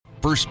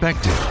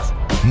perspective,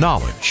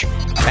 knowledge,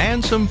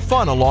 and some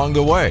fun along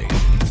the way.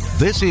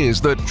 This is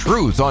The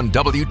Truth on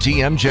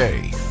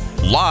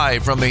WTMJ.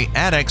 Live from the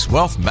Annex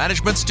Wealth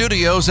Management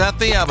Studios at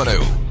The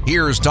Avenue,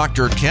 here's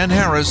Dr. Ken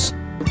Harris.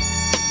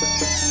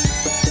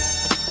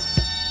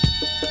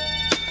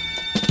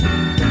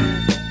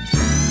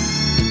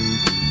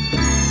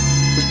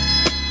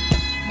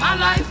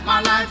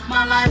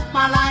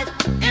 My life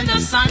in the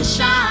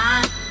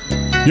sunshine.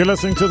 You're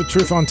listening to The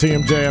Truth on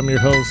TMJ. I'm your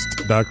host,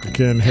 Dr.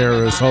 Ken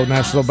Harris. Old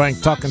National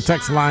Bank talking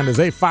text line is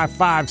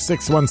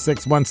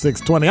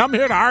 855-616-1620. I'm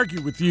here to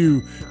argue with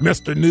you,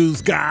 Mr.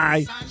 News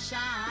Guy.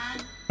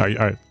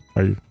 Are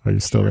you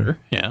still there?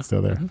 Yeah.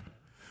 Still there.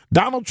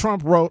 Donald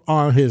Trump wrote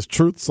on his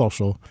Truth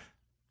Social,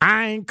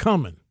 "I ain't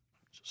coming."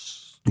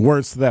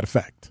 Words to that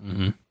effect.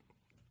 Mm-hmm.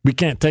 We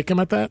can't take him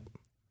at that?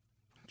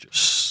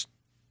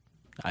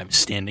 I'm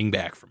standing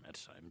back from it.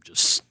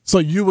 So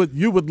you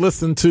would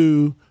listen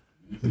to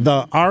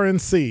the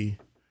RNC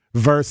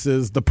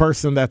versus the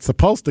person that's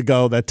supposed to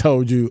go that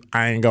told you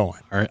I ain't going.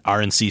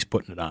 RNC's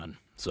putting it on.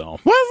 So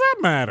what does that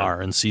matter?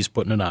 RNC's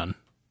putting it on.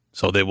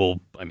 So they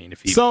will. I mean,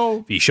 if he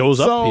shows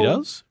up, he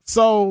does.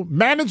 So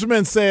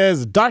management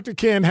says Dr.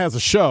 Ken has a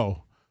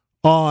show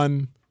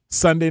on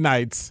Sunday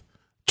nights,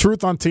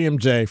 Truth on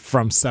TMJ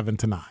from 7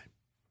 to 9.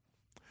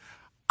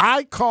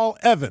 I call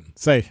Evan,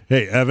 say,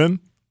 "Hey,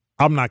 Evan,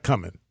 I'm not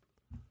coming."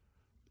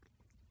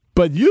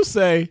 But you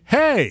say,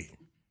 "Hey,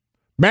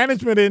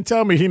 management didn't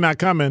tell me he's not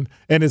coming,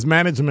 and it's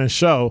management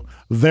show,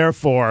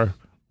 therefore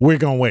we're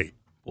going to wait."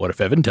 What if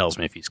Evan tells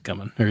me if he's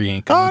coming or he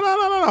ain't coming?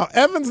 Oh, no.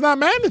 Evan's not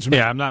management.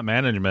 Yeah, I'm not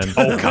management.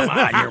 Oh, come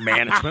on, you're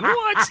management.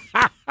 What?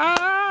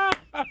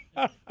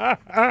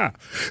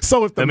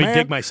 So if the Let me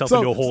dig myself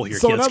into a hole here,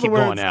 kids. Keep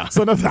going now.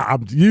 So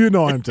I'm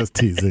just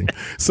teasing.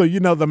 So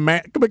the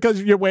man,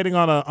 because you're waiting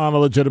on a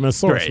legitimate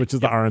source, right, which is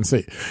the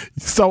RNC.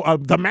 So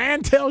the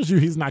man tells you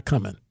he's not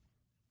coming.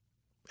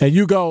 And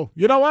you go,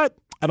 "You know what?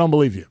 I don't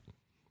believe you.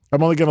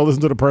 I'm only going to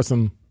listen to the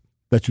person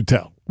that you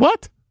tell."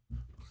 What?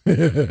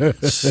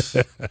 It's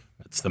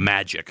the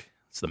magic.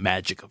 It's the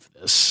magic of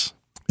this.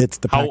 It's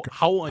the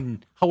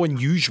how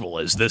unusual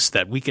is this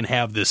that we can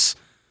have this?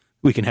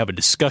 We can have a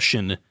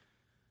discussion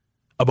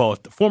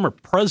about the former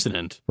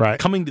president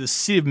coming to the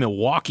city of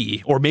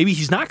Milwaukee, or maybe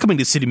he's not coming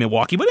to the city of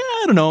Milwaukee, but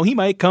I don't know. He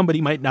might come, but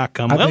he might not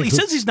come. Well, he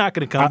says he's not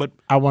going to come, but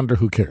I wonder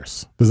who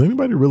cares. Does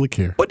anybody really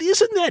care? But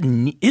isn't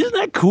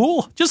that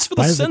cool? Just for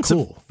the sense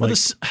of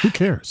who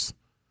cares?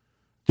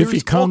 If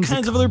he comes, all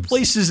kinds of other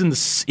places in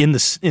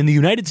the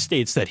United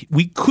States that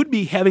we could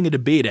be having a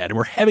debate at, and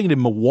we're having it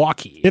in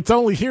Milwaukee. It's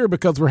only here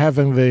because we're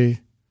having the.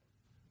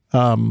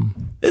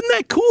 Isn't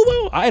that cool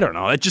though? I don't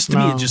know. It just to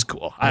me, it's just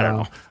cool. I don't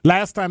know.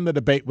 Last time the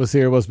debate was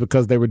here was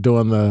because they were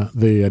doing the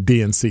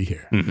DNC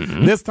here.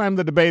 Mm-hmm. This time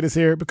the debate is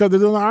here because they're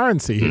doing the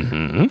RNC here.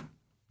 Mm-hmm.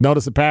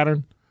 Notice the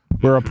pattern?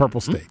 We're a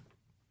purple state.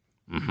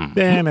 Mm-hmm.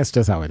 And that's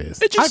just how it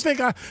is. I think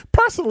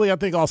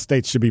all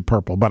states should be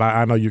purple, but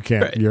I know you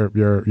can't. Right.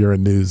 You're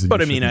in news.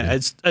 But I mean,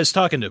 I was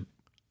talking to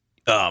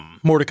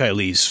Mordecai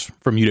Lees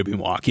from UW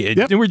Milwaukee,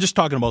 and we were just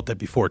talking about that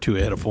before too.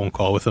 I had a phone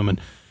call with him,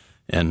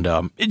 and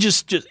it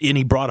just and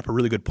he brought up a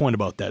really good point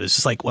about that. It's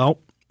just like, well,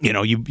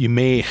 you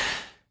may.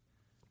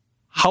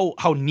 How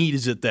neat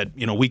is it that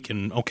we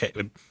can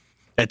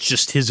that's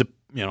just his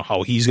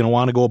how he's going to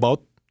want to go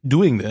about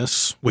doing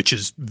this, which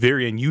is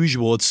very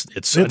unusual. It's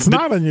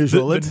not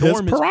unusual. It's his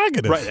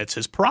prerogative. Right, it's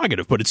his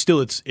prerogative, but it's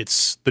still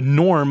it's the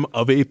norm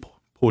of a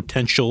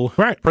potential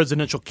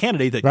presidential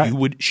candidate that you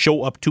would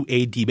show up to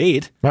a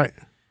debate. Right.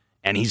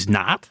 And he's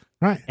not.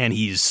 Right. And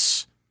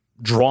he's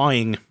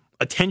drawing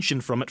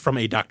attention from it from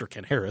a Dr.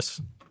 Ken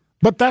Harris.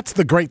 But that's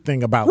the great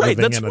thing about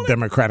living in a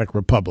democratic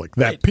republic,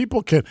 that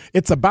people can.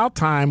 It's about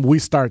time we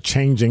start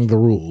changing the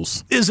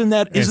rules. Isn't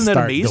that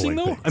amazing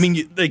though? Things. I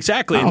mean,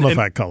 exactly. I don't know if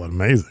I call it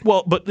amazing.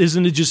 Well, but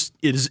isn't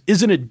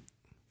it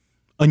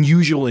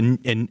unusual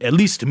and at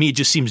least to me it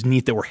just seems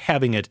neat that we're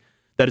having it,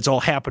 that it's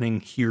all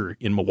happening here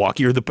in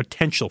Milwaukee, or the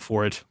potential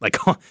for it. Like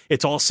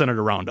it's all centered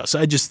around us.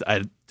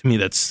 To me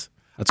that's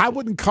cool. I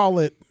wouldn't call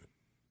it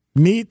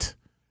neat.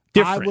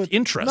 Different,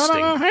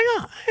 interesting. No, hang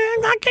on.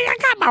 I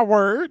got my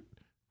word.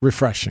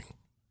 Refreshing.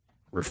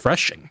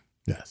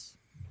 Yes.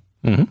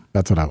 Mm-hmm.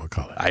 That's what I would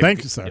call it.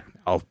 Thank you, sir.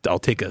 I'll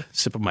take a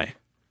sip of my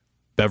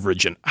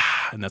beverage and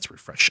that's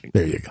refreshing.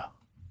 There you go.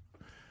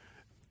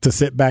 To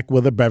sit back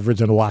with a beverage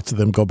and watch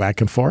them go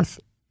back and forth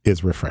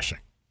is refreshing.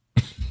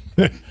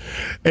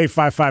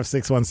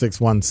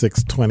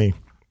 855-616-1620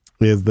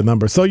 is the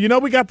number. So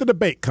we got the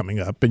debate coming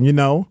up, and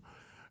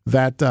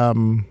that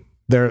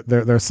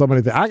there's so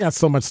many things. I got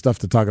so much stuff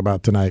to talk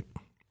about tonight.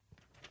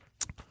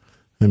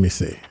 Let me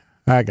see.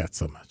 I got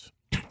so much.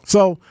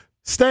 So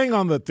staying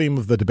on the theme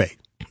of the debate.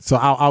 So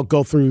I'll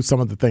go through some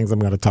of the things I'm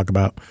going to talk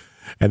about,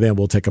 and then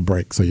we'll take a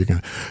break. So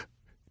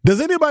does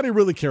anybody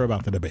really care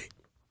about the debate?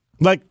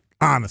 Like,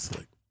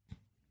 honestly.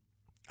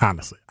 I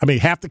mean,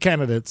 half the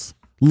candidates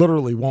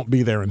literally won't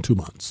be there in 2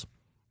 months.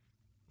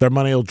 Their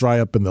money will dry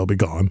up and they'll be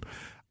gone.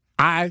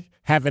 I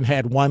haven't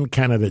had one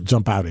candidate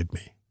jump out at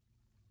me.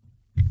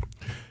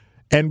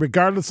 And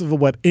regardless of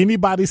what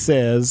anybody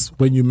says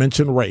when you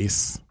mention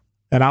race,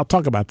 and I'll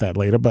talk about that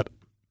later, but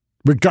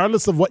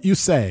regardless of what you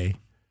say,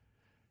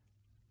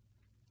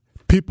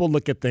 people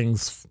look at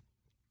things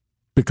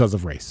because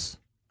of race.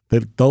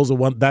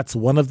 That's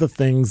one of the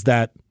things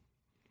that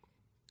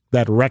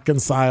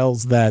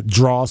reconciles, that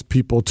draws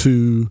people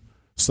to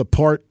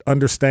support,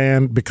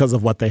 understand because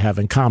of what they have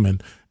in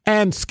common.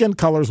 And skin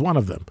color is one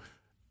of them.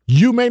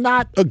 You may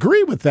not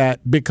agree with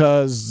that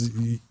because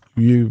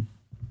you're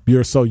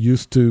so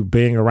used to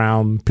being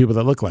around people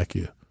that look like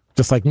you,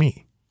 just like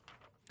me.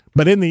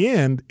 But in the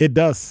end, it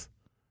does.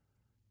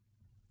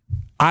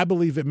 I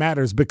believe it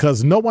matters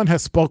because no one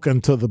has spoken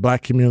to the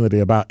black community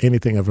about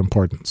anything of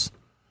importance.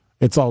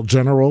 It's all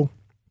general.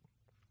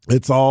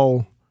 It's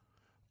all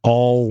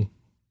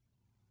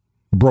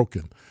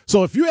broken.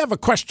 So if you have a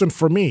question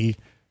for me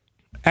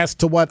as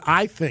to what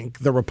I think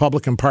the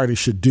Republican Party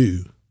should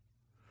do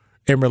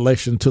in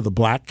relation to the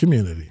black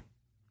community,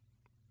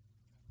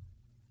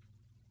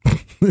 I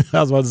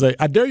was about to say,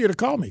 I dare you to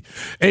call me.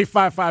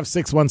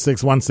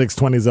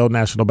 855-616-1620 is Old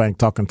National Bank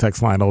talking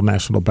text line. Old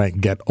National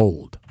Bank, get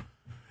old.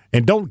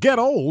 And don't get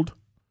old,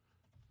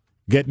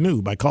 get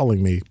new by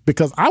calling me,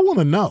 because I want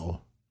to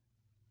know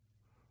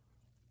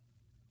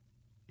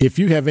if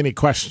you have any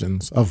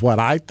questions of what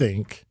I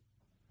think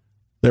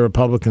the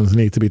Republicans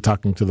need to be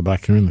talking to the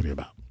black community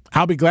about.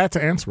 I'll be glad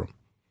to answer them.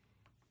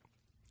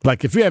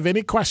 Like, if you have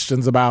any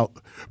questions about,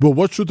 well,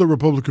 what should the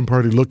Republican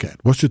Party look at?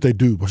 What should they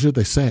do? What should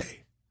they say?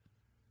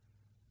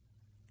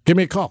 Give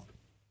me a call.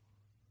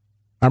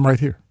 I'm right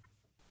here.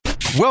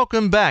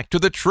 Welcome back to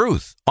The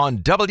Truth on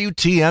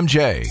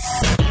WTMJ.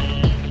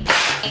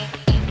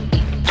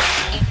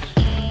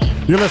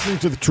 You're listening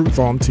to The Truth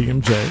on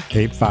TMJ,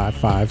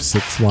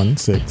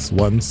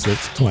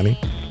 855-616-1620.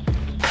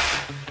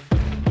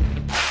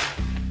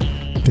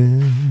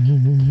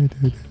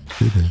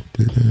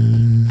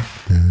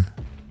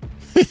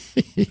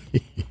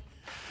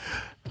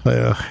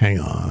 Well, hang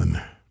on.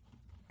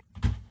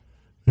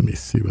 Let me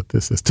see what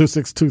this is.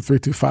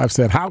 262-325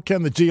 said, how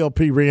can the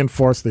GOP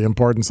reinforce the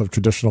importance of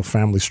traditional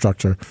family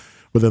structure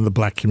within the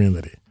black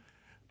community,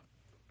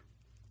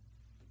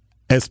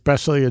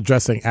 especially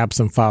addressing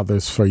absent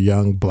fathers for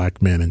young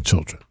black men and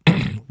children?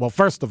 Well,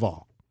 first of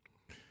all,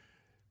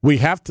 we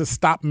have to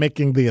stop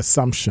making the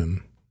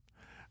assumption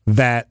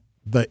that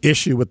the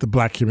issue with the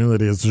black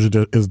community is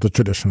the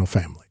traditional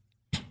family.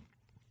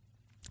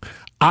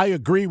 I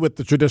agree with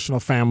the traditional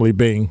family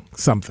being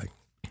something,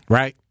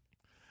 right?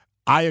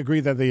 I agree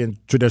that the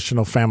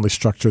traditional family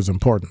structure is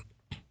important.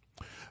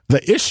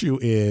 The issue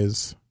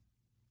is,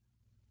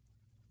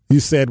 you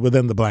said,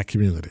 within the black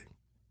community.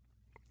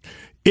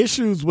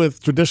 Issues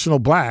with traditional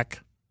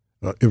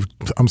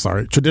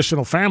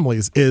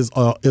families is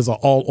a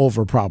all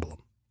over problem.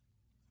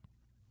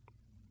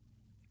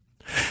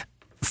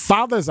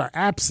 Fathers are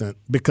absent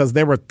because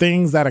there were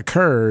things that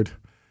occurred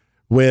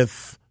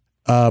with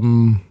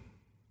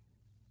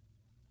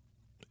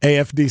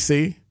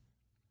AFDC.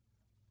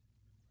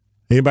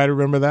 Anybody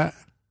remember that?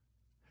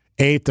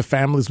 Aid to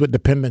families with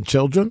dependent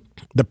children.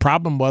 The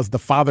problem was the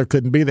father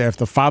couldn't be there. If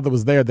the father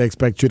was there, they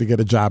expect you to get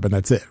a job and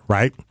that's it,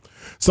 right?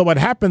 So what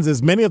happens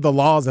is many of the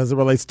laws as it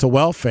relates to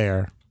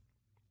welfare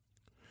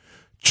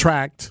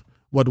tracked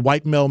what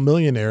white male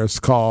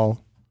millionaires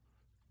call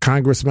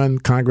congressmen,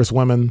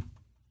 congresswomen,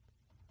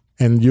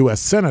 and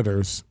U.S.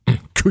 senators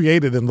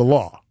created in the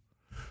law.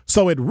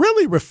 So it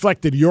really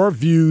reflected your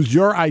views,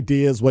 your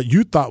ideas, what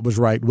you thought was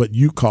right, what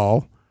you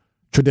call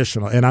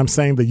traditional. And I'm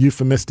saying the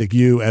euphemistic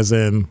you as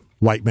in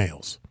white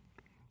males.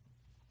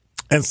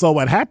 And so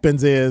what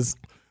happens is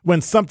when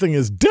something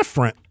is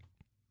different,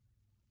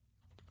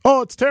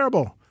 oh, it's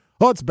terrible.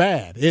 Oh, it's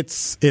bad.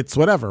 It's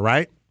whatever,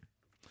 right?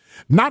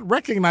 Not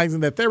recognizing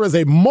that there is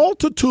a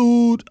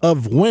multitude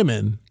of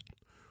women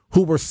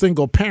who were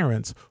single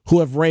parents who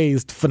have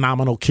raised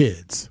phenomenal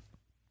kids.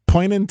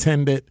 Point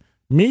intended,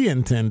 me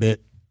intended.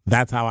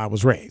 That's how I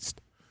was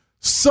raised.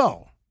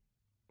 So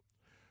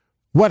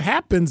what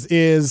happens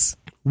is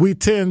we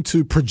tend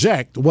to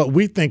project what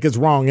we think is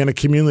wrong in a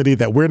community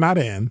that we're not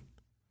in.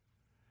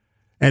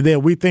 And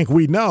then we think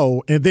we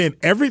know. And then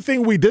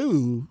everything we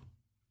do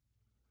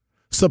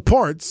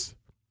supports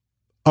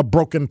a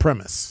broken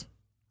premise.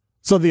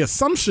 So the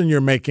assumption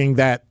you're making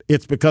that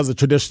it's because of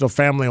traditional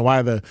family and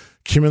why the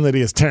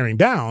community is tearing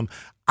down,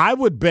 I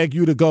would beg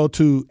you to go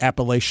to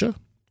Appalachia,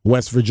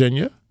 West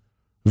Virginia,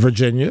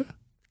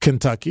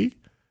 Kentucky,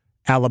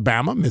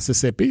 Alabama,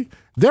 Mississippi.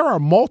 There are a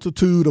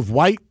multitude of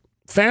white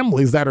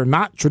families that are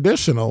not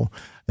traditional,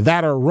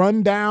 that are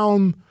run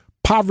down,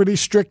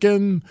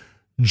 poverty-stricken,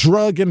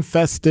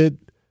 drug-infested,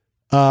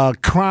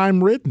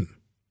 crime-ridden.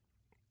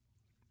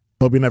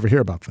 But we never hear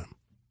about them.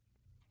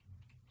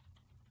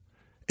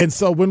 And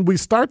so when we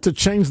start to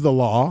change the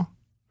law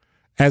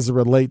as it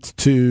relates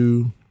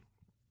to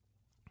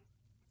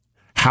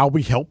how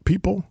we help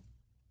people,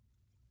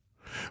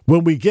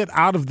 when we get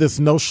out of this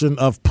notion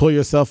of pull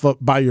yourself up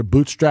by your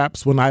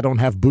bootstraps when I don't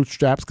have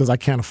bootstraps because I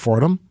can't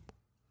afford them,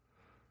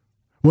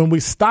 When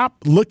we stop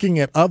looking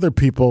at other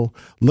people,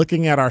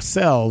 looking at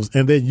ourselves,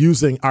 and then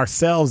using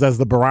ourselves as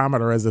the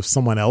barometer as if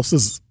someone else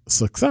is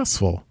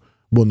successful,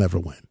 we'll never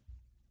win.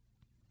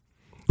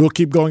 We'll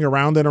keep going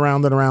around and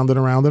around and around and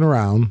around and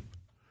around,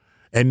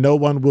 and no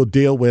one will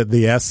deal with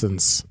the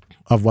essence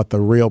of what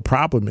the real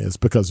problem is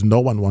because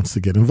no one wants to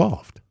get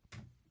involved.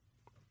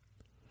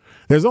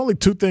 There's only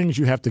two things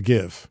you have to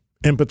give: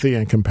 empathy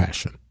and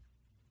compassion.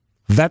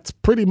 That's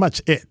pretty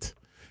much it.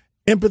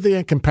 Empathy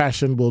and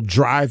compassion will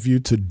drive you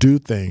to do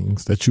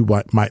things that you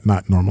might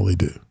not normally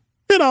do.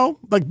 You know,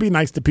 like be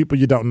nice to people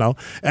you don't know.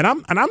 And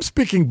I'm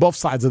speaking both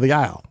sides of the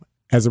aisle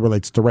as it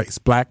relates to race: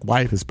 black,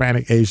 white,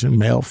 Hispanic, Asian,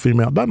 male,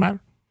 female, doesn't matter.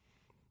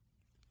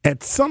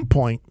 At some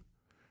point,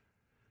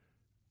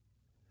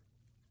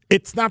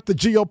 it's not the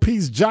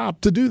GOP's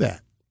job to do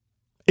that.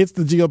 It's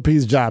the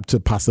GOP's job to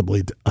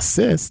possibly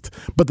assist,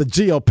 but the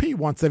GOP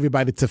wants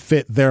everybody to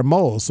fit their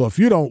mold. So if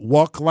you don't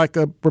walk like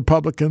a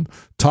Republican,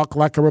 talk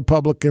like a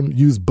Republican,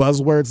 use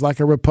buzzwords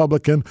like a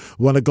Republican,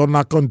 want to go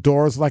knock on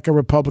doors like a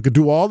Republican,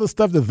 do all the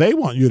stuff that they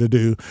want you to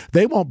do,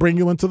 they won't bring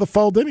you into the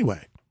fold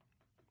anyway.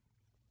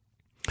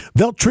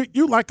 They'll treat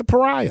you like a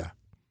pariah.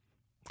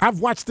 I've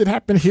watched it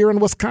happen here in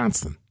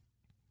Wisconsin.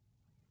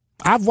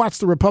 I've watched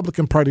the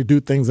Republican Party do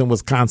things in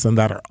Wisconsin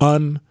that are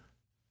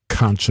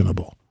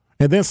unconscionable.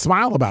 And then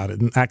smile about it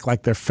and act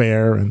like they're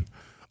fair and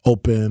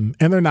open.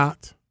 And they're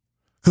not,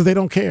 because they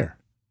don't care.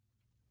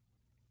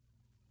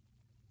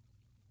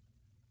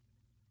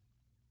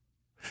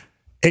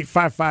 Eight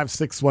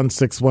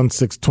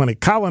 855-616-1620.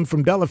 Colin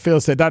from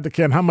Delafield said, Dr.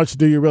 Ken, how much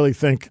do you really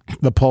think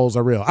the polls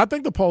are real? I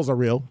think the polls are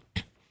real.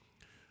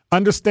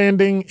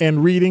 Understanding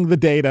and reading the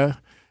data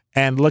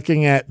and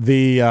looking at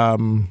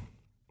the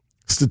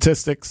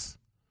statistics,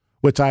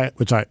 which I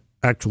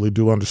actually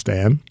do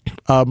understand.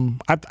 I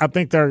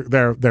think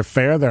they're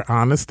fair, they're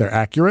honest, they're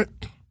accurate.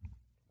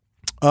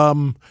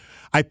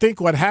 I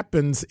think what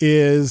happens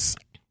is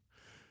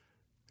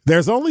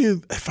there's only,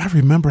 if I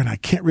remember, and I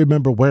can't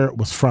remember where it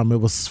was from.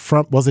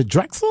 Was it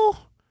Drexel?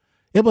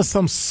 It was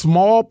some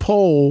small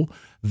poll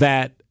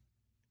that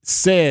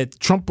said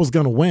Trump was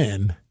going to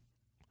win.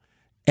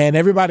 And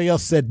everybody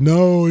else said,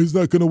 no, he's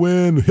not going to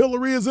win.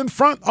 Hillary is in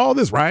front, all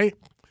this, right?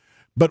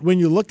 But when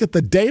you look at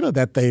the data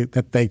that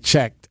they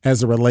checked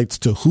as it relates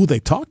to who they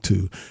talk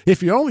to,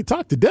 if you only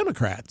talk to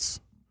Democrats,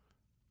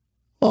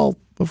 well,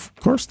 of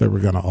course they were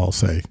going to all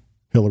say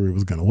Hillary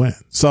was going to win.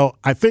 So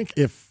I think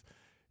if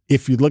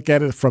you look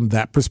at it from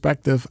that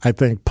perspective, I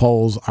think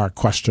polls are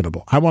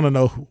questionable. I want to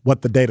know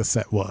what the data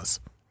set was.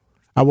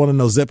 I want to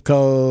know zip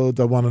codes.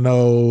 I want to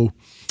know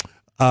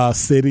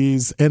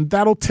cities, and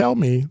that'll tell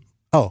me,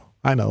 oh,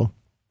 I know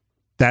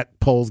that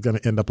poll's going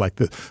to end up like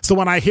this. So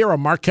when I hear a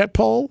Marquette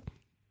poll,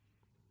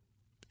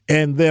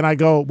 and then I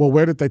go, well,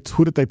 who did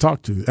they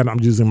talk to? And I'm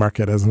using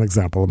Marquette as an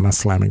example. I'm not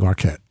slamming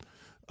Marquette.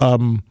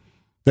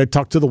 They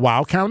talked to the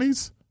Wild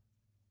Counties.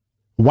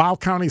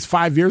 Wild Counties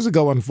 5 years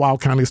ago and Wild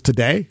Counties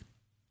today,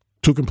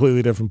 two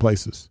completely different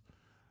places.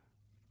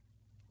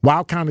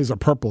 Wild Counties are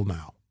purple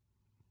now.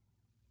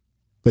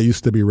 They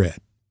used to be red.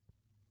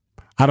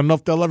 I don't know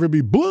if they'll ever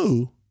be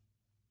blue,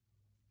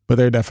 but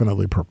they're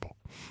definitely purple.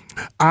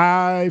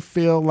 I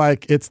feel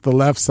like it's the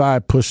left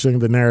side pushing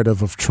the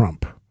narrative of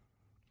Trump.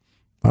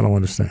 I don't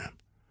understand.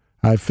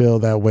 I feel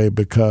that way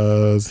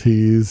because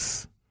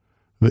he's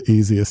the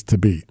easiest to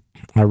beat.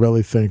 I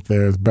really think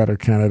there's better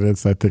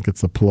candidates. I think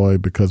it's a ploy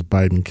because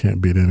Biden can't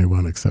beat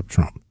anyone except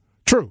Trump.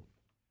 True.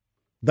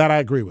 That I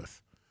agree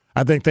with.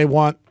 I think they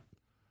want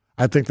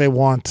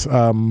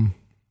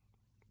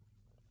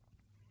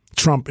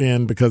Trump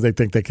in because they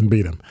think they can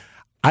beat him.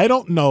 I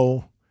don't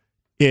know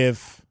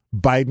if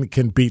Biden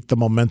can beat the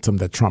momentum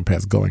that Trump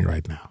has going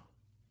right now.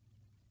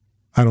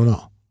 I don't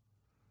know.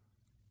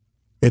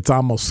 It's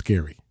almost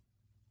scary.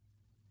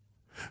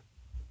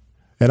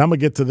 And I'm going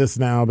to get to this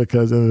now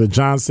because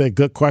John said,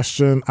 good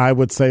question. I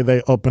would say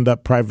they opened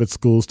up private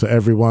schools to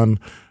everyone.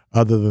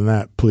 Other than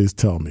that, please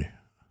tell me.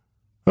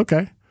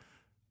 Okay.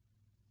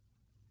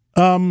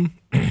 But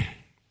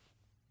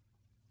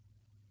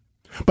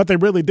they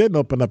really didn't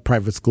open up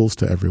private schools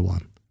to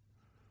everyone.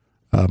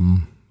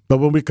 But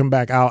when we come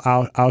back,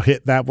 I'll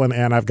hit that one,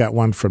 and I've got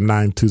one from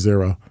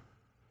 920.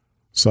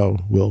 So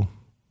we'll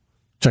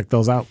check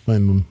those out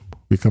when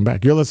we come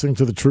back. You're listening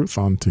to The Truth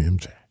on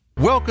TMJ.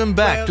 Welcome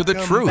back to The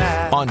Truth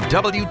on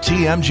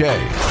WTMJ.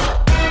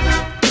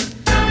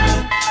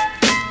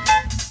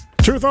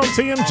 Truth on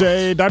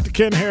TMJ. Dr.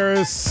 Ken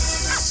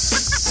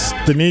Harris,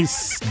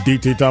 Denise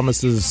D.T.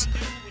 Thomas is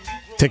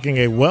taking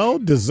a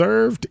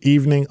well-deserved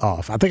evening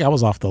off. I think I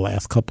was off the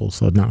last couple,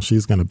 so now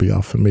she's going to be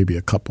off for maybe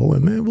a couple,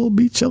 and then we'll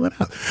be chilling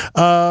out.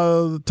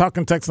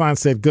 Talking text line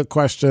said, good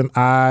question.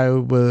 I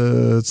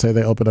would say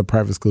they opened up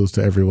private schools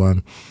to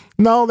everyone.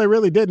 No, they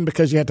really didn't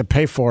because you had to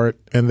pay for it,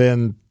 and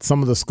then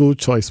some of the school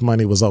choice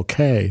money was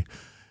okay.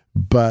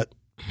 But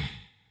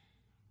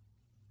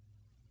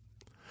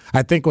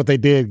I think what they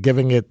did,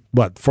 giving it,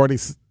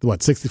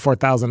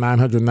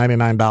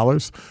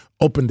 $64,999,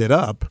 opened it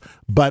up,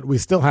 but we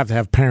still have to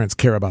have parents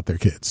care about their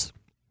kids.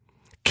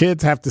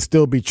 kids have to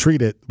still be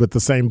treated with the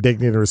same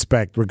dignity and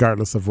respect,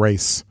 regardless of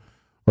race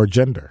or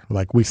gender.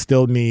 Like, we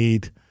still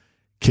need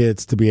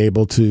kids to be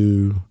able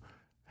to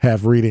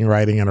have reading,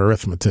 writing, and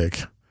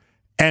arithmetic,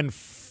 and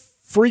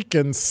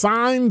freaking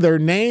sign their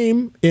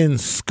name in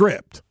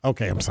script.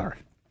 Okay, I'm sorry.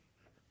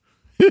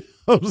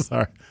 I'm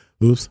sorry.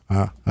 Oops.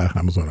 I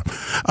almost went up.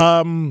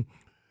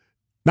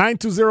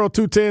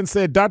 920-210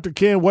 said, Dr.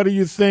 Ken, what do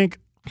you think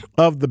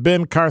of the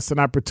Ben Carson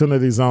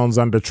opportunity zones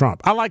under Trump?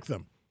 I like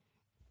them.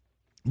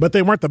 But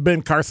they weren't the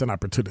Ben Carson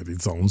opportunity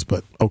zones,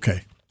 but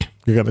okay.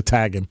 You're going to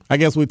tag him. I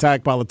guess we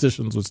tag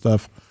politicians with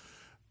stuff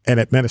and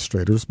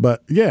administrators.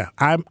 But, yeah,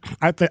 I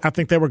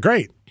think they were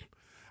great.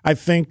 I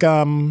think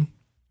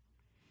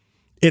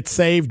it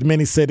saved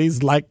many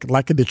cities like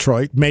a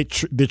Detroit, made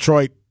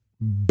Detroit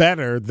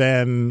better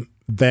than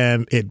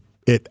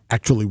it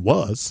actually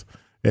was.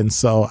 And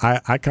so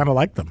I kind of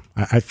like them.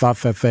 I thought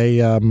that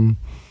they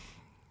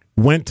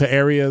went to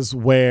areas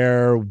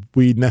where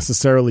we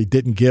necessarily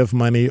didn't give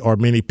money, or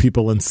many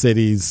people in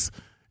cities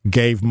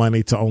gave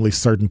money to only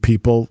certain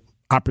people.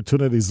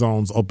 Opportunity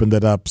zones opened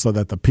it up so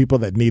that the people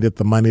that needed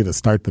the money to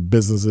start the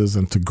businesses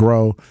and to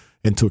grow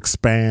and to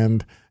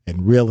expand,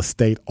 and real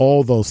estate,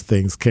 all those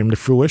things came to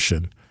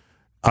fruition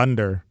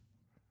under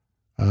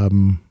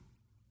the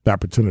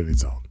opportunity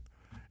zone.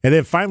 And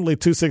then finally,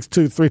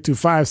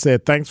 262-325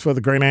 said, thanks for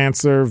the great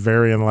answer.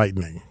 Very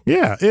enlightening.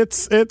 Yeah,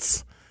 it's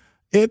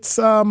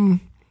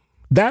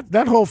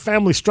that whole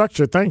family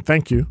structure thing.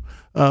 Thank you.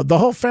 The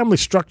whole family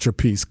structure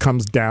piece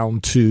comes down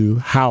to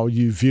how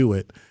you view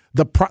it.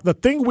 The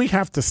thing we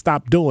have to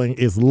stop doing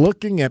is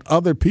looking at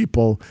other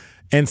people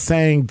and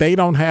saying they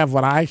don't have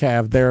what I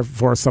have,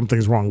 therefore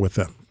something's wrong with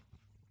them.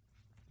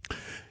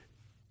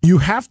 You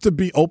have to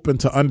be open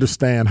to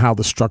understand how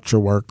the structure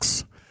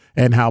works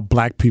and how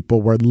black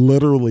people were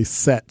literally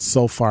set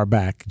so far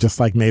back, just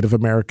like Native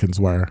Americans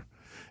were,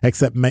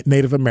 except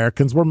Native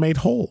Americans were made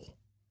whole.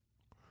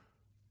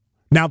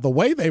 Now, the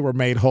way they were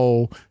made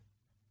whole,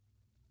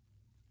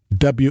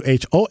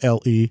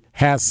 WHOLE,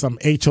 has some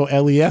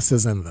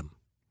HOLES's in them.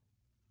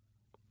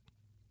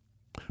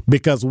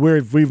 Because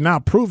we've now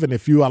proven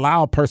if you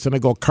allow a person to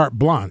go carte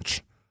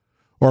blanche,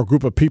 or a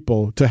group of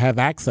people to have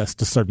access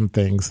to certain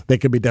things, they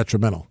can be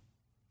detrimental.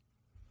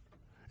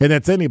 And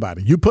that's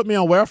anybody. You put me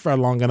on welfare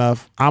long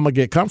enough, I'm going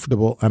to get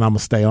comfortable and I'm going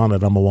to stay on it.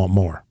 I'm going to want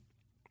more.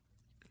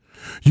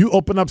 You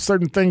open up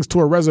certain things to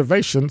a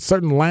reservation,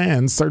 certain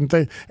lands, certain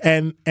things,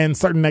 and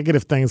certain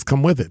negative things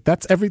come with it.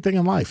 That's everything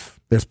in life.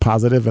 There's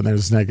positive and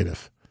there's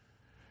negative.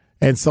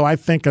 And so I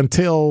think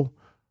until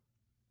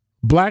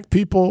black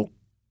people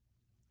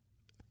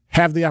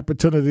have the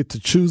opportunity to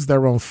choose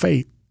their own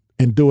fate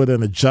and do it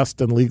in a just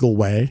and legal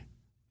way,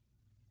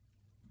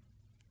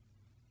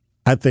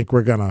 I think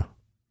we're going to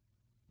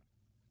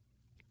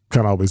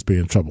always be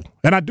in trouble.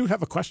 And I do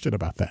have a question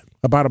about that,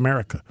 about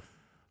America.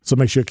 So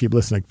make sure you keep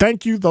listening.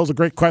 Thank you. Those are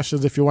great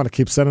questions. If you want to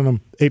keep sending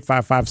them,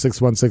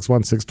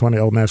 855-616-1620,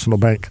 Old National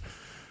Bank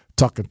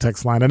talk and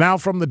text line. And now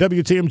from the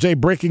WTMJ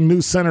Breaking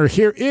News Center,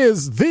 here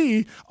is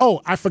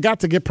I forgot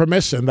to get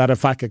permission that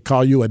if I could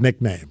call you a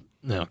nickname.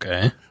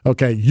 Okay.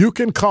 Okay. You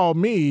can call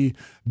me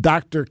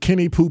Dr.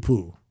 Kenny Poo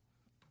Poo.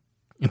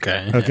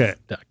 Okay.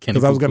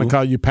 Because I was going to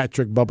call you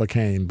Patrick Bubba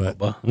Kane,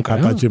 but okay.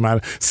 I thought you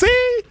might have.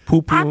 See?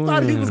 Poo-poo. I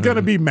thought he was going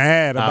to be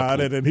mad about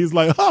it, and he's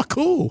like, oh,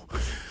 cool.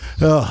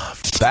 Ugh.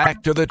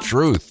 Back to the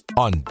truth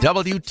on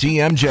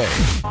WTMJ.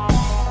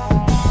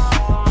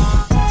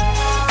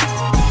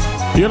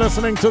 You're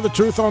listening to The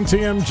Truth on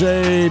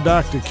TMJ,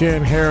 Dr.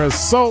 Ken Harris.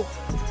 So,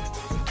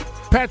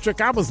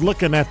 Patrick, I was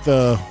looking at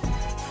the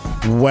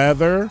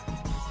weather,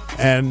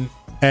 and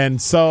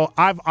so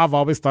I've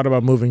always thought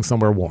about moving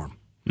somewhere warm.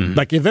 Mm-hmm.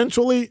 Like,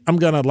 eventually, I'm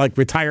going to,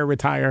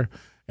 retire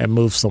and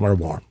move somewhere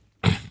warm.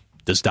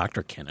 Does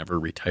Dr. Ken ever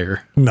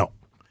retire? No.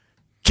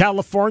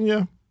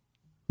 California,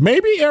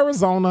 maybe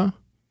Arizona,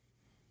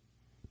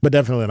 but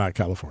definitely not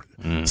California.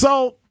 Mm.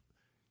 So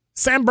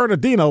San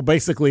Bernardino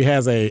basically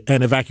has an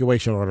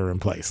evacuation order in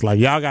place. Like,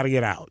 y'all got to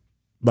get out.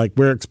 Like,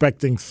 we're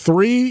expecting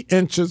 3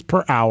 inches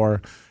per hour,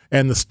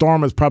 and the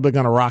storm is probably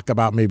going to rock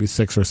about maybe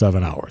 6 or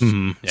 7 hours.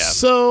 Mm-hmm. Yeah.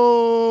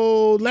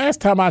 So last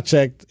time I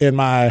checked in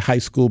my high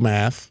school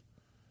math,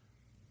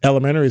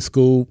 elementary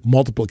school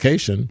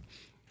multiplication,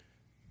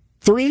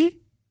 3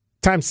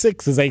 times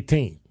 6 is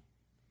 18.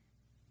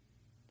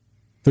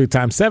 3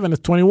 times 7 is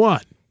 21.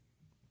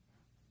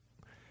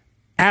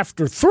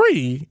 After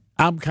 3,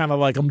 I'm kind of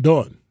like, I'm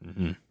done.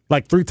 Mm-hmm.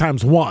 Like 3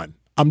 times 1,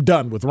 I'm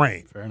done with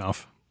rain. Fair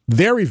enough.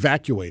 They're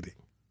evacuating.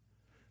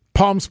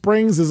 Palm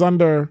Springs is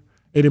under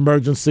an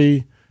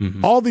emergency.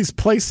 Mm-hmm. All these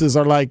places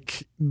are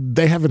like,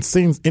 they haven't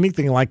seen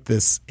anything like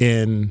this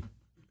in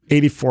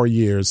 84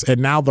 years.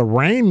 And now the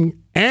rain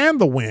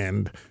and the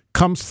wind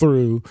comes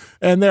through,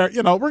 and they're,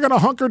 we're going to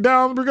hunker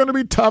down. We're going to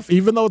be tough,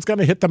 even though it's going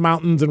to hit the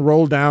mountains and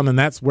roll down. And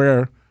that's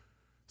where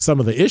some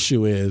of the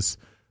issue is.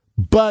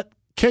 But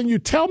can you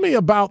tell me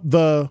about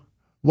the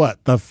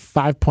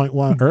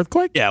 5.1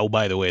 earthquake? Yeah. Well,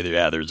 by the way,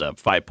 there's a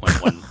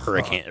 5.1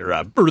 hurricane or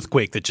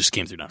earthquake that just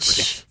came through.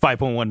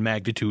 5.1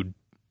 magnitude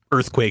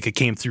earthquake. It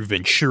came through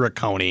Ventura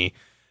County.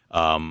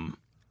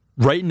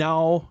 Right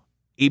now,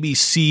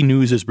 ABC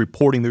News is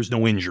reporting there's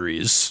no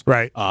injuries.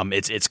 Right.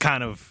 It's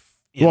kind of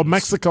well,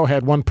 Mexico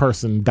had one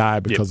person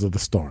die because of the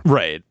storm.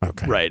 Right.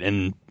 Okay. Right.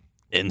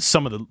 And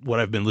some of what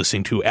I've been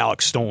listening to,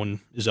 Alex Stone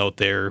is out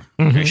there.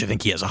 Mm-hmm. Actually, I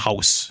think he has a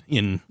house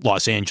in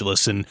Los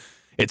Angeles, and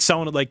it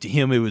sounded like to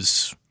him it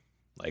was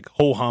like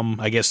ho-hum.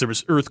 I guess there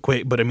was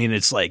earthquake, but I mean,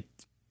 it's like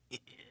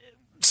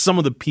some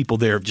of the people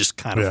there have just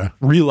kind of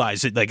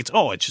realized it. Like it's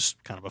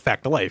just kind of a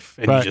fact of life,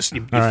 and you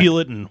feel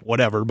it and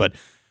whatever. But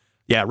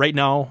yeah, right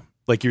now,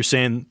 like you're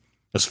saying,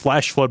 there's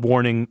flash flood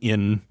warning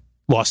in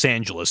Los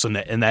Angeles in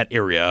that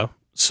area.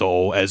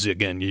 So as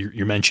again,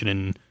 you're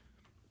mentioning.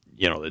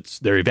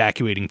 They're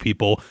evacuating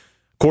people.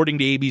 According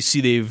to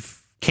ABC,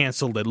 they've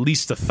canceled at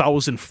least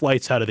 1,000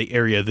 flights out of the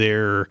area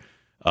there.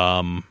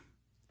 And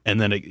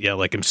then,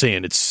 like I'm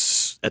saying,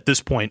 it's at this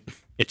point,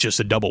 it's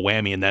just a double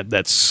whammy, and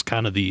that's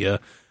kind of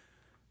the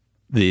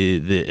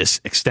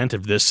extent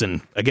of this. And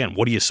again,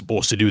 what are you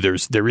supposed to do?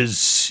 There's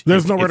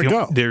nowhere to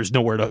go. There's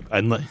nowhere to,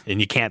 and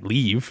you can't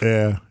leave.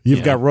 Yeah,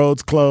 you've got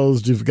roads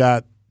closed. You've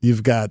got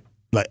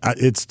like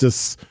it's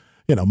just.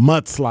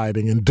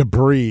 Mudsliding and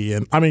debris.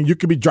 And I mean, you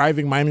could be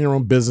driving, minding your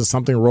own business.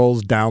 Something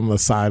rolls down the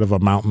side of a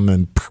mountain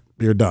and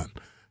you're done.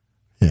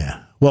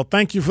 Yeah. Well,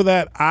 thank you for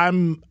that.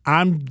 I'm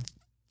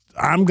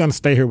going to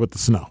stay here with the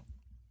snow.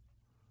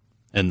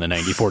 And the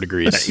 94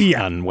 degrees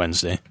on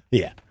Wednesday.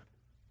 Yeah.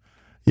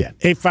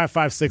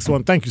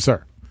 85561. Thank you,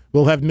 sir.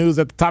 We'll have news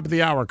at the top of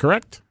the hour,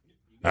 correct?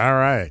 All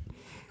right.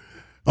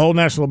 Old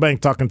National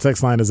Bank talking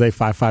text line is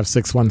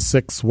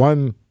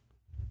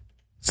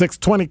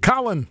 855-616-1620.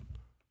 Colin.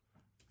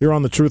 You're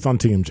on The Truth on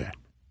TMJ.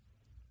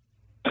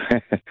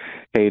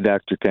 Hey,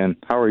 Dr. Ken.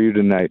 How are you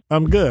tonight?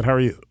 I'm good. How are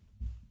you?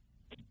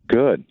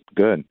 Good.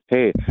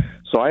 Hey,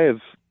 so I have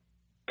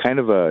kind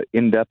of a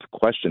in-depth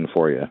question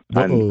for you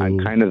on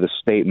kind of the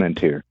statement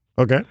here.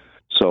 Okay.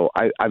 So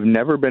I've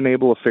never been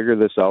able to figure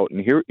this out,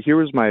 and here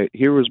was my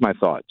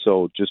thought.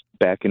 So just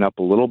backing up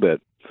a little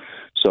bit.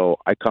 So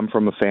I come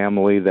from a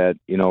family that,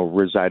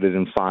 resided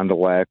in Fond du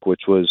Lac,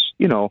 which was,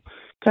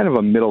 kind of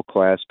a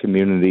middle-class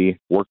community,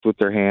 worked with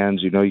their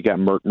hands. You got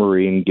Merck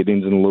Marine,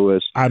 Giddings and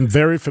Lewis. I'm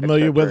very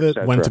familiar with it,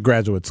 went to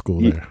graduate school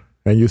there,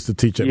 and used to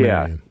teach at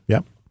Marion.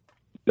 Yep.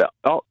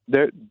 Oh,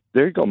 there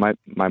you go. My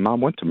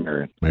mom went to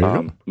Marion. There you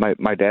go.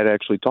 My dad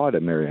actually taught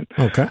at Marion.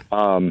 Okay.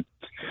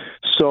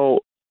 So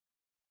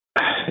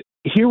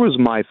here was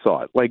my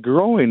thought. Like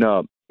growing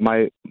up,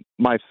 my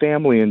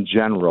family in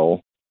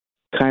general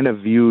kind of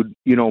viewed,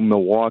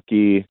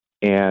 Milwaukee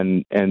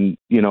and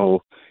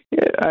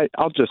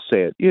I'll just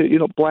say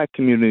it. Black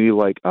community,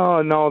 like,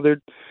 oh no,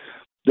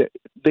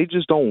 they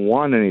just don't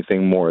want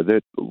anything more.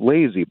 They're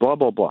lazy, blah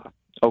blah blah.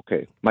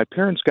 Okay, my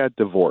parents got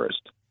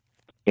divorced,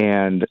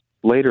 and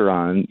later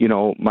on,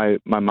 my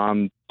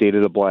mom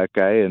dated a black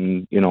guy,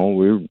 and we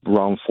were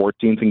around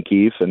 14th and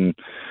Keefe, and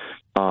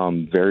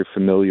very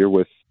familiar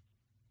with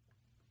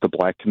the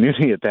black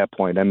community at that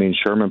point. I mean,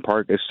 Sherman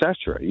Park,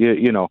 etc.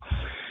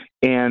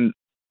 And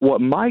what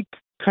my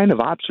kind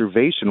of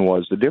observation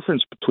was the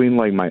difference between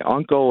like my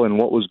uncle and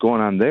what was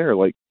going on there.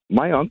 Like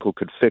my uncle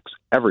could fix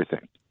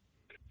everything,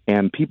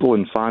 and people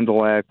in Fond du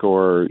Lac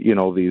or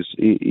these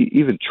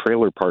even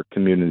trailer park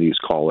communities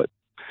call it.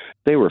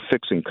 They were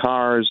fixing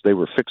cars, they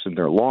were fixing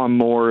their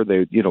lawnmower,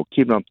 they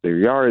keeping up their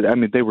yard. I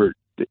mean, they were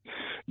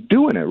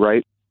doing it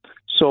right.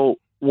 So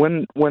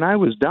when I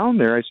was down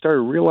there, I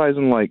started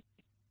realizing like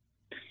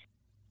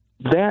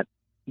that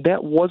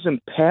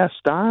wasn't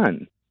passed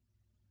on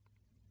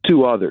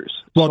to others.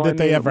 Well, so, did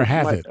they ever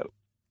have it?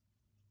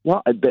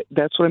 Well,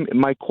 that's what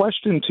my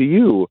question to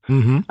you.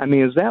 Mm-hmm. I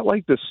mean, is that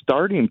like the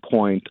starting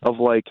point of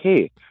like,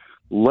 hey,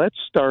 let's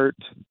start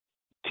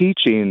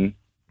teaching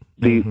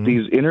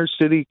these inner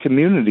city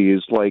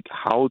communities like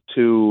how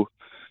to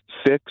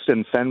fix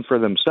and fend for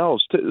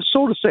themselves,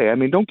 so to say. I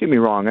mean, don't get me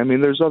wrong. I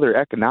mean, there's other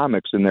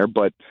economics in there,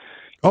 but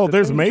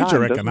there's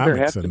major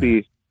economics in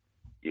there.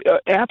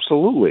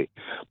 Absolutely,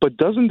 but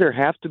doesn't there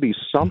have to be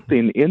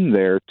something in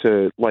there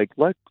to like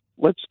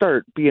let's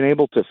start being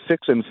able to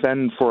fix and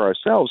fend for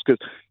ourselves? Because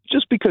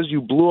just because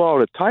you blew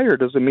out a tire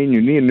doesn't mean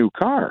you need a new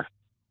car.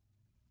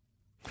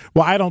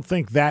 Well, I don't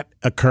think that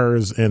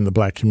occurs in the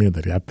black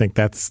community. I think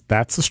that's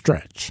a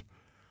stretch.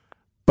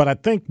 But I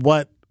think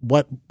what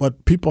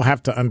people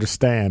have to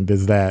understand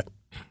is that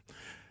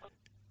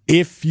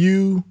if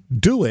you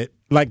do it,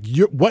 like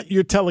what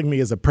you're telling me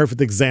is a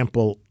perfect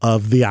example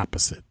of the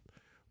opposite.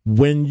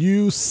 When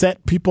you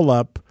set people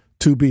up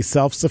to be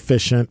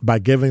self-sufficient by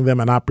giving them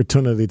an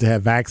opportunity to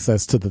have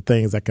access to the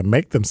things that can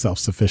make them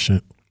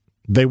self-sufficient,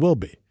 they will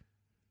be.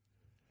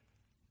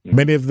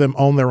 Many of them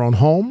own their own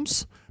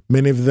homes.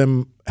 Many of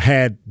them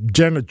had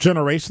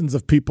generations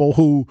of people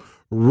who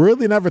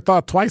really never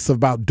thought twice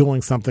about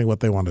doing something what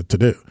they wanted to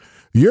do.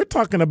 You're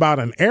talking about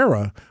an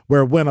era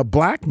where when a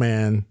black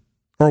man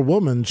or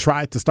woman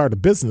tried to start a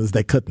business,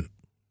 they couldn't.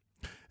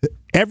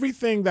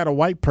 Everything that a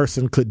white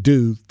person could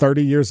do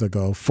 30 years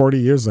ago, 40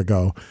 years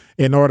ago,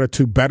 in order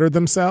to better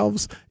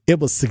themselves, it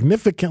was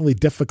significantly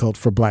difficult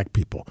for black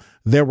people.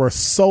 There were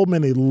so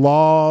many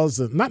laws,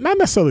 not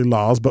necessarily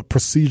laws, but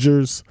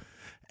procedures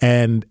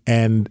and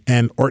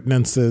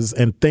ordinances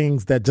and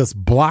things that just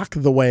block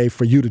the way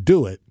for you to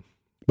do it,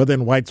 but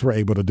then whites were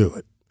able to do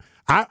it.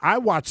 I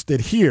watched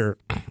it here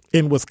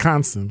in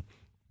Wisconsin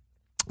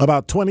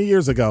about 20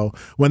 years ago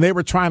when they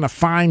were trying to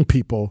find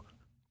people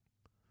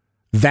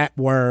that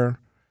were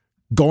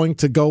going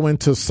to go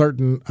into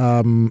certain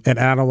and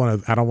I don't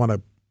want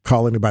to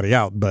call anybody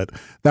out, but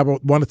that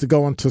wanted to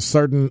go into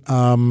certain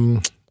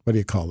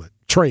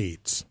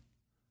trades.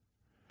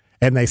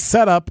 And they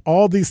set up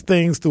all these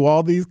things through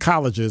all these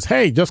colleges.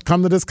 Hey, just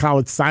come to this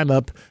college, sign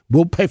up.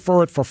 We'll pay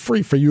for it for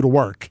free for you to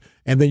work,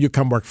 and then you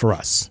come work for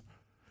us.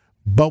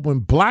 But when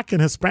Black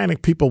and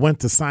Hispanic people went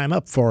to sign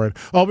up for it,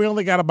 we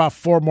only got about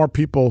 4 more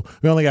people.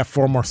 We only got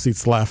 4 more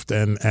seats left,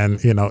 and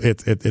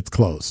it's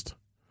closed.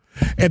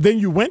 And then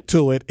you went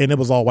to it, and it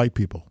was all white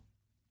people,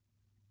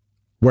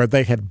 where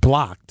they had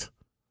blocked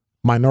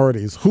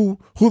minorities who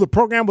the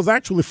program was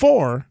actually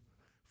for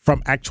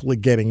from actually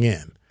getting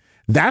in.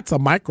 That's a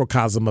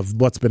microcosm of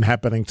what's been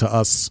happening to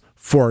us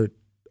for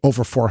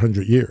over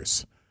 400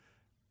 years.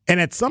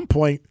 And at some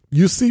point,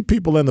 you see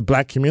people in the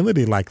Black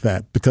community like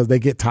that because they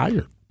get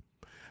tired.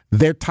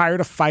 They're tired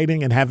of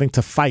fighting and having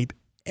to fight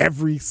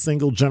every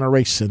single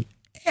generation,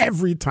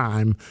 every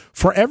time,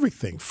 for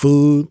everything.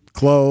 Food,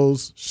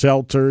 clothes,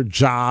 shelter,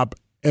 job,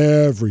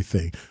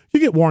 everything. You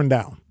get worn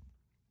down.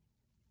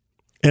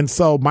 And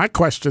so my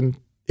question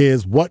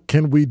is, what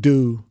can we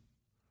do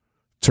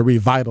to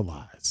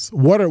revitalize?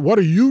 What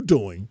are you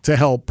doing to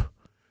help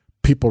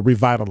people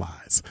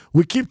revitalize?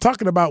 We keep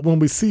talking about when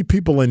we see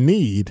people in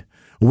need,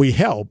 we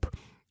help.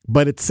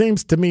 But it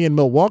seems to me in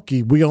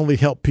Milwaukee, we only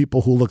help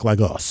people who look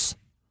like us.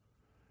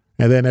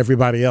 And then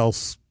everybody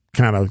else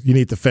you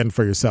need to fend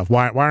for yourself.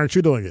 Why aren't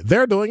you doing it?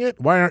 They're doing it.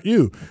 Why aren't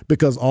you?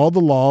 Because all the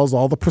laws,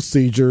 all the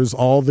procedures,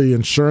 all the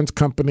insurance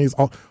companies,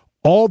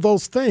 all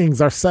those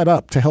things are set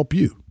up to help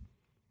you.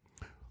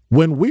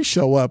 When we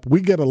show up,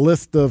 we get a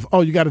list of,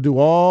 you got to do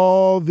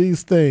all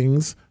these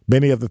things,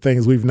 many of the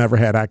things we've never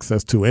had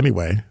access to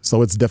anyway,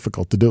 so it's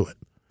difficult to do it.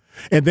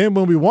 And then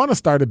when we want to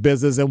start a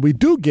business and we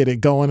do get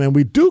it going and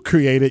we do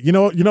create it, you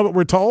know what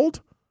we're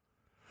told?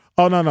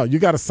 Oh, no, you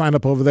got to sign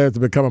up over there to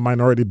become a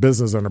minority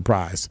business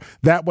enterprise.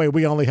 That way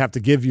we only have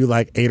to give you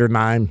like 8 or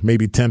 9,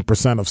 maybe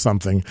 10% of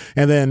something,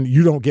 and then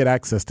you don't get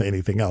access to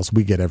anything else.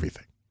 We get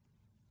everything.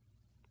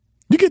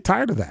 You get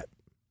tired of that.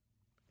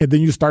 And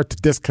then you start to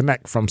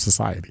disconnect from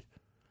society.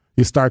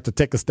 You start to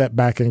take a step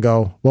back and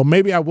go, well,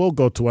 maybe I will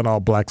go to an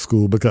all-Black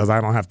school because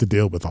I don't have to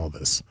deal with all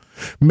this.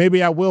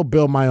 Maybe I will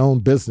build my own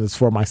business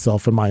for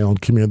myself and my own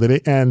community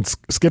and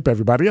skip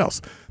everybody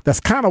else. That's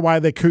kind of why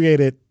they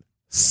created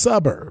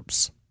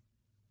suburbs,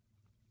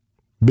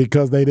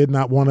 because they did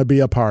not want to be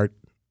a part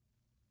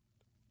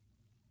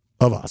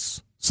of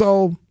us.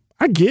 So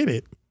I get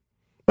it.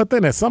 But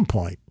then at some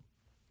point,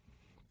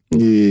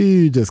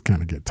 you just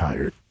kind of get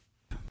tired.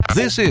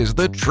 This is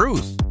The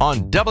Truth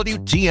on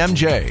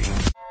WTMJ.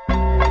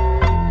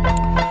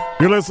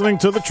 You're listening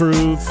to The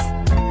Truth.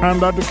 I'm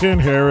Dr. Ken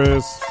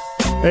Harris,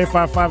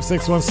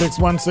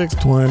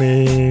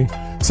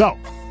 855-616-1620. So,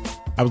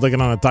 I was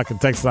looking on a talking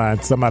text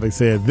line. Somebody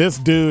said, this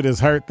dude is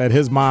hurt that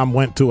his mom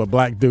went to a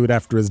Black dude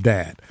after his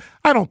dad.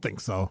 I don't think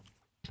so.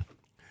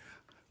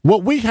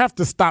 What we have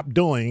to stop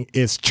doing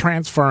is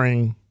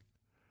transferring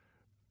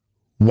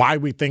why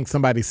we think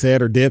somebody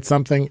said or did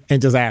something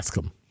and just ask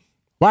them,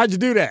 why'd you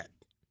do that?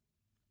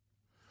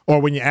 Or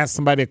when you ask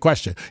somebody a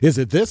question, is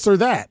it this or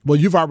that? Well,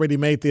 you've already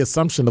made the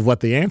assumption of what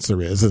the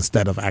answer is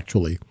instead of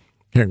actually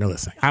hearing or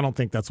listening. I don't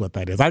think that's what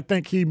that is. I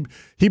think he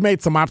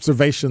made some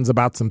observations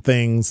about some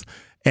things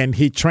and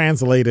he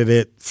translated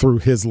it through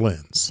his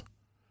lens.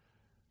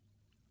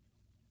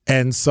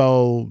 And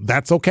so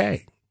that's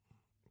okay.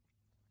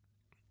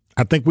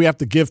 I think we have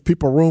to give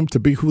people room to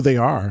be who they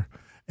are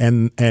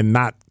and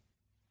not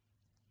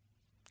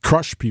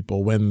crush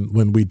people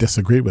when we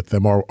disagree with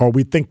them or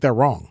we think they're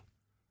wrong.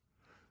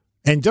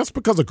 And just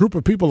because a group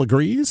of people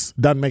agrees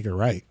doesn't make it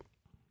right.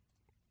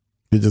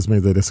 It just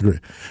means they disagree.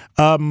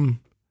 John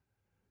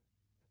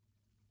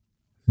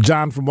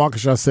from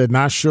Waukesha said,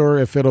 not sure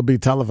if it'll be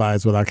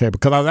televised with our cable.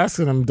 Because I was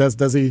asking him,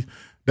 does he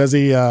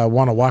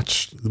want to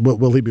watch,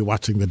 will he be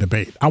watching the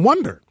debate? I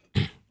wonder.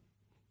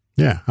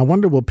 Yeah, I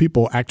wonder will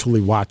people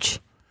actually watch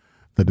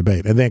the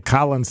debate? And then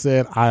Colin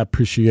said, I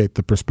appreciate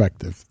the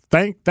perspective.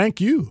 Thank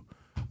you.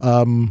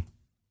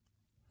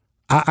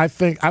 I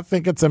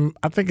think it's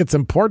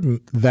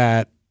important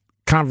that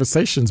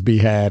conversations be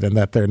had and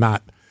that they're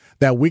not,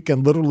 that we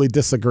can literally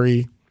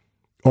disagree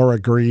or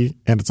agree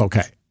and it's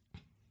okay.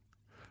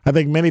 I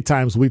think many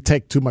times we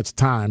take too much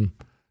time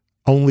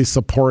only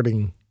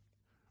supporting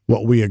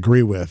what we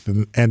agree with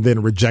and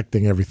then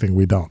rejecting everything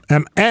we don't.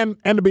 And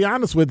to be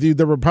honest with you,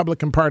 the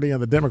Republican Party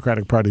and the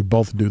Democratic Party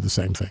both do the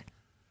same thing.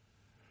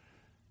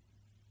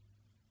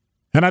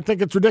 And I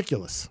think it's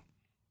ridiculous.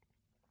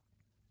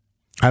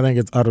 I think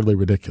it's utterly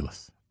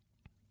ridiculous.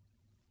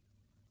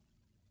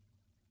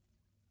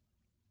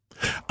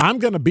 I'm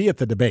going to be at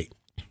the debate.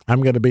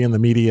 I'm going to be in the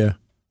media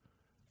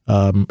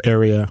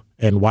area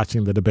and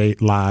watching the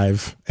debate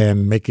live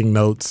and making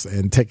notes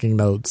and taking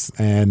notes.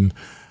 And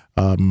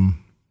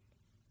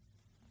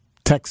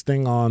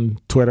texting on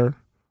Twitter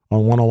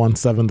on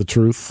 1017 The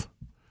Truth.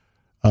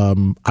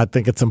 I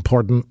think it's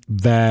important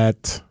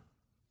that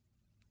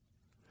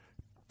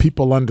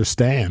people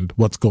understand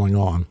what's going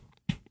on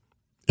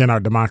in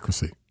our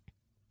democracy.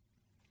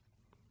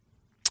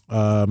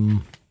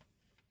 In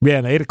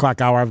the 8 o'clock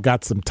hour, I've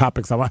got some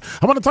topics. I want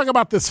to talk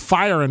about this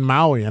fire in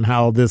Maui and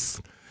how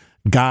this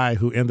guy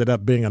who ended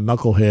up being a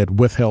knucklehead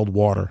withheld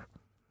water,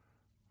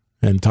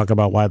 and talk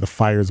about why the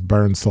fires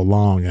burned so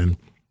long. And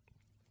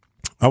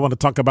I want to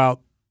talk about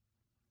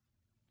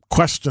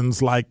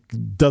questions like,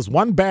 does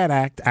one bad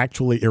act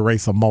actually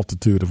erase a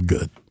multitude of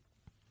good?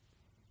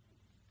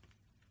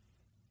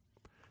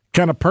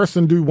 Can a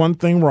person do one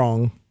thing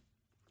wrong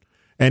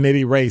and it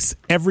erase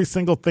every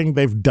single thing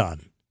they've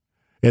done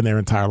in their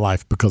entire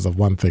life because of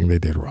one thing they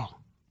did wrong?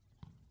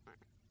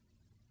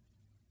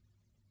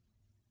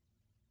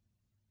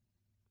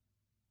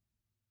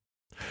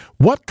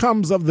 What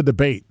comes of the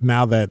debate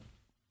now that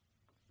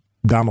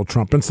Donald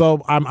Trump, and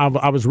so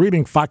I was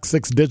reading Fox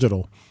 6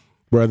 Digital,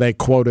 where they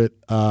quoted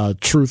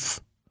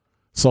Truth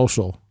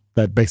Social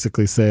that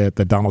basically said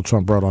that Donald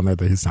Trump wrote on there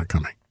that he's not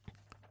coming.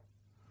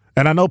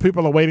 And I know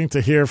people are waiting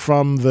to hear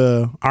from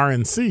the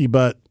RNC,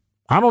 but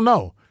I don't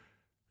know.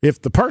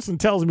 If the person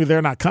tells me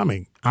they're not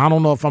coming, I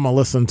don't know if I'm going to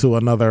listen to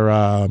another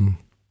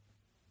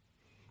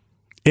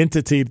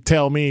entity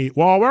tell me,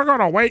 well, we're going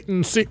to wait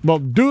and see. Well,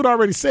 dude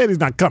already said he's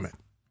not coming.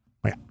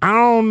 Like, I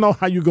don't know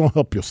how you're going to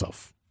help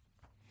yourself.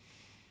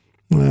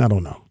 I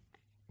don't know.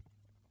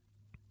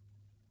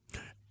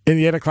 In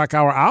the 8 o'clock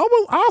hour, I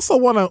also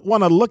want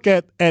to look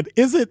at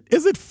is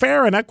it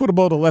fair and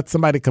equitable to let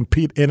somebody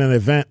compete in an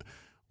event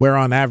where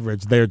on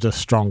average they're just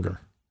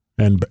stronger?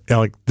 And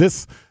like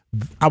this,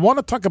 I want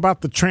to talk about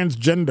the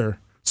transgender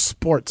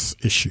sports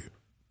issue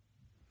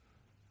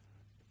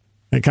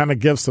and kind of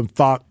give some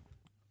thought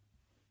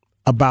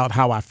about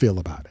how I feel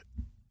about it.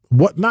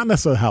 What, not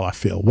necessarily how I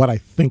feel, what I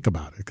think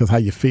about it, because how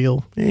you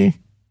feel, I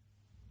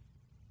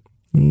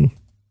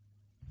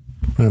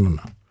don't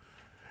know.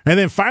 And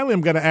then finally,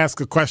 I'm going to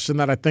ask a question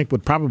that I think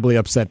would probably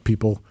upset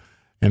people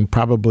and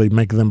probably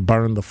make them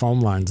burn the phone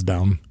lines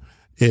down.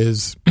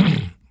 Is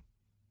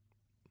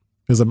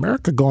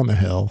America going to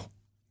hell?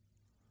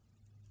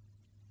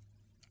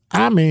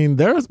 I mean,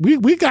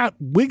 we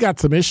got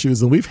some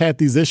issues, and we've had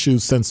these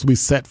issues since we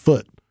set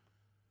foot.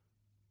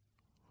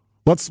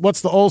 What's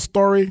the old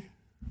story?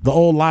 The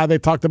old lie they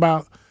talked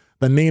about?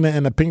 The Nina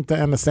and the Pinta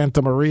and the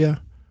Santa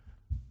Maria?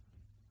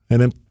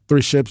 And then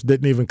 3 ships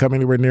didn't even come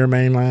anywhere near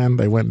mainland.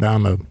 They went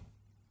down to,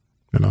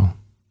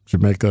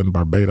 Jamaica and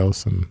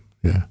Barbados. And,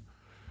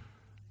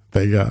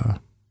 they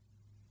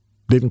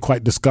didn't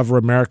quite discover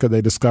America.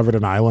 They discovered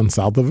an island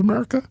south of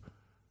America,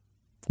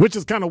 which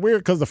is kind of weird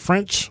because the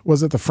French,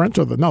 was it the French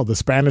or the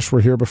Spanish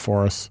were here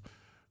before us,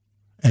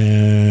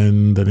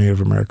 and the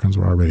Native Americans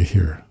were already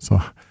here.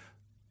 So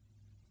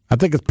I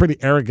think it's pretty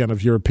arrogant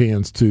of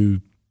Europeans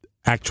to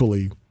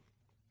actually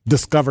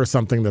discover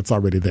something that's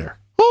already there.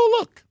 Oh,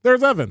 look,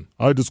 there's Evan.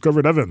 I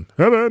discovered Evan.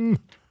 Evan.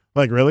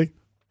 Like, really?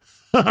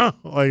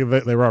 Like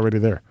they were already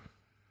there.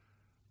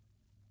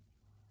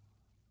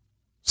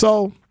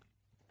 So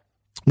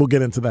we'll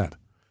get into that.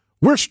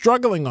 We're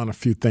struggling on a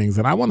few things,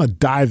 and I want to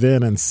dive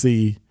in and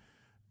see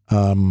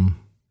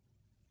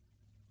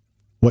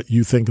what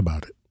you think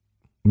about it,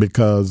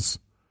 because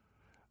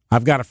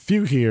I've got a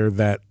few here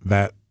that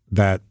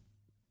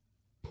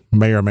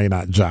may or may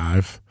not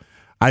jive.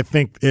 I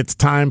think it's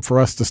time for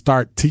us to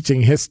start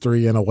teaching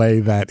history in a way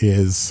that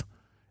is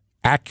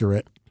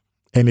accurate.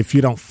 And if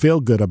you don't feel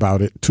good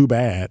about it, too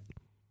bad.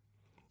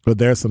 But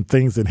there are some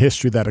things in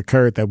history that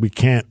occurred that we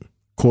can't,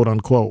 quote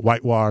unquote,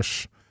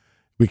 whitewash.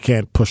 We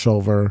can't push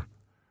over.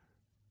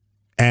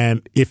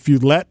 And if you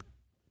let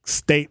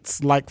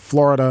states like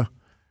Florida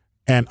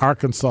and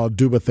Arkansas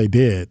do what they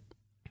did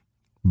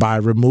by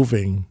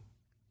removing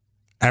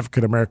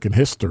African American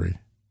history,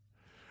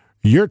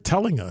 you're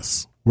telling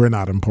us we're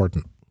not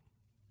important.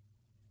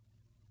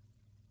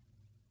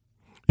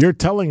 You're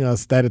telling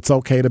us that it's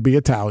okay to be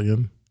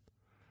Italian.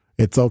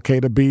 It's okay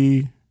to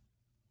be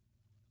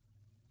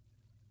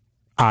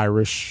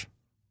Irish.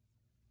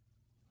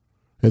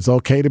 It's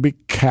okay to be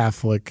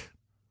Catholic.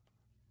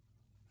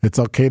 It's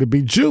okay to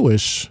be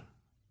Jewish,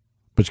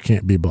 but you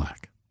can't be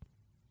black.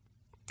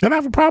 And I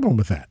have a problem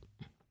with that.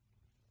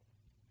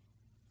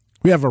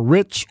 We have a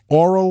rich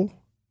oral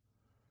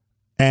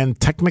and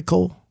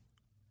technical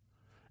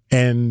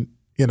and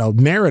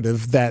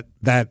narrative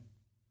that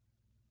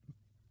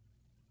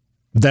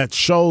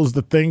shows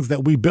the things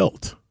that we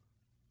built.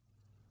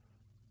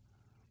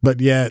 But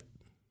yet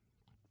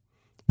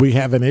we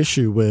have an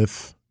issue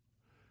with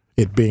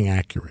it being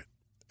accurate.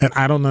 And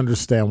I don't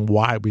understand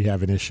why we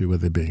have an issue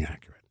with it being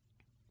accurate.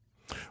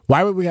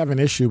 Why would we have an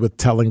issue with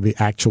telling the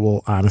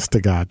actual honest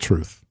to God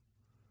truth?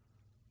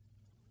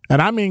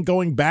 And I mean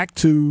going back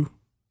to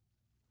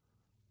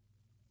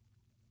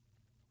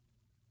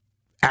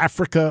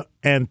Africa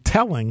and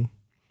telling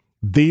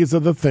these are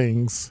the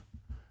things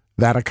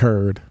that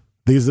occurred.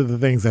 These are the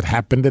things that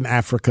happened in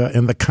Africa,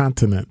 in the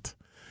continent.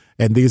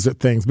 And these are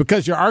things,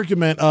 because your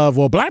argument of,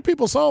 well, black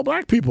people sold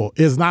black people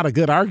is not a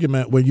good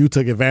argument when you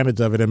took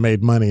advantage of it and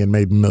made money and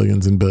made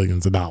millions and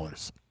billions of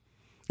dollars.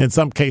 In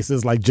some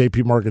cases, like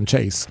JP Morgan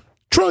Chase,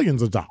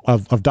 trillions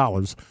of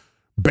dollars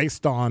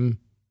based on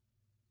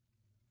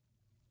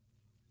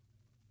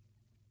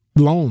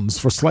loans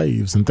for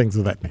slaves and things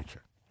of that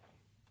nature.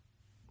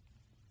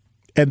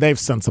 And they've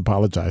since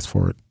apologized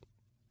for it.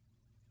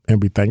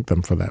 And we thank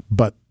them for that.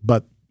 But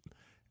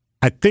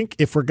I think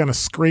if we're going to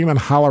scream and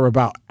holler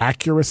about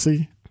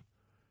accuracy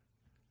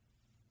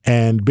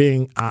and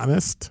being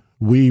honest,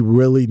 we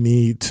really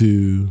need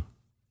to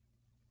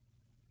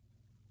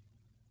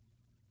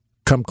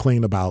come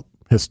clean about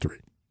history.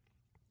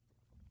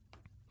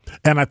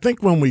 And I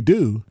think when we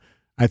do,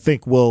 I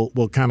think we'll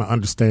kind of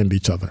understand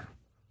each other.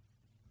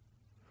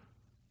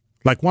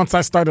 Like once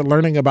I started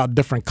learning about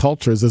different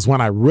cultures is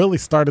when I really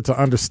started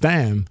to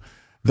understand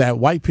that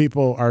white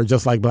people are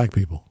just like black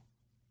people.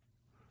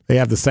 They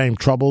have the same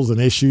troubles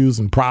and issues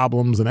and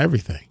problems and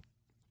everything.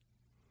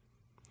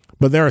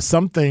 But there are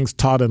some things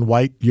taught in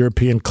white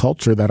European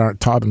culture that aren't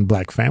taught in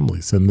black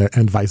families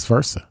and vice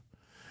versa,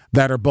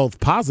 that are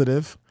both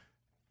positive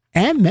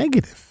and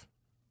negative.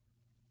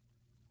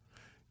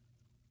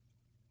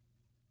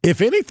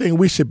 If anything,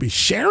 we should be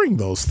sharing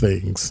those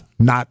things,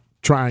 not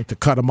trying to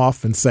cut them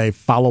off and say,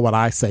 follow what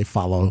I say,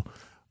 follow,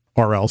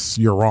 or else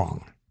you're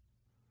wrong.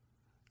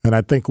 And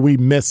I think we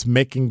miss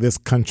making this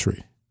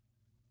country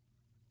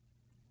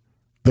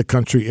the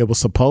country it was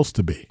supposed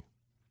to be.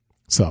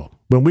 So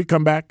when we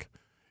come back,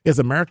 is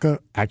America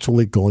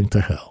actually going to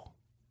hell?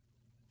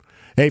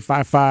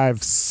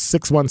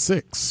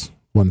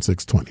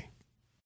 855-616-1620.